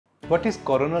What is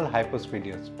coronal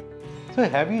hypospadias? So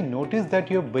have you noticed that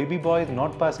your baby boy is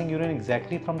not passing urine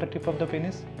exactly from the tip of the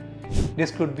penis? This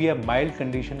could be a mild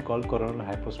condition called coronal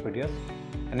hypospadias,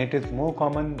 and it is more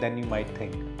common than you might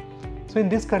think. So in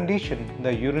this condition,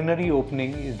 the urinary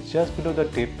opening is just below the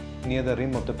tip near the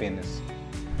rim of the penis.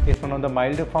 It's one of the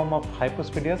milder form of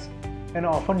hypospadias and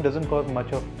often doesn't cause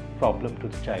much of problem to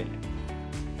the child.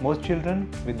 Most children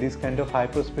with this kind of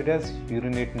hypospadias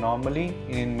urinate normally,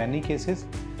 and in many cases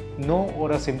no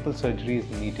or a simple surgery is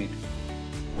needed.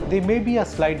 There may be a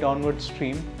slight downward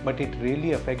stream, but it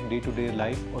really affects day-to-day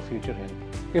life or future health.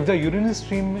 If the urinary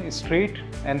stream is straight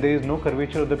and there is no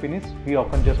curvature of the penis, we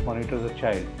often just monitor the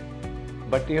child.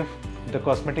 But if the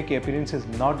cosmetic appearance is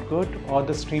not good, or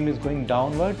the stream is going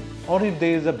downward, or if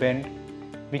there is a bend,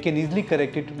 we can easily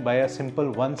correct it by a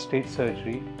simple one-stage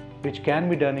surgery, which can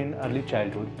be done in early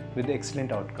childhood with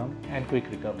excellent outcome and quick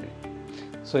recovery.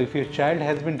 So if your child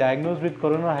has been diagnosed with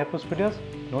coronal hypospadias,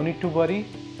 no need to worry.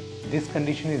 This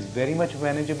condition is very much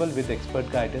manageable with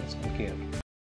expert guidance and care.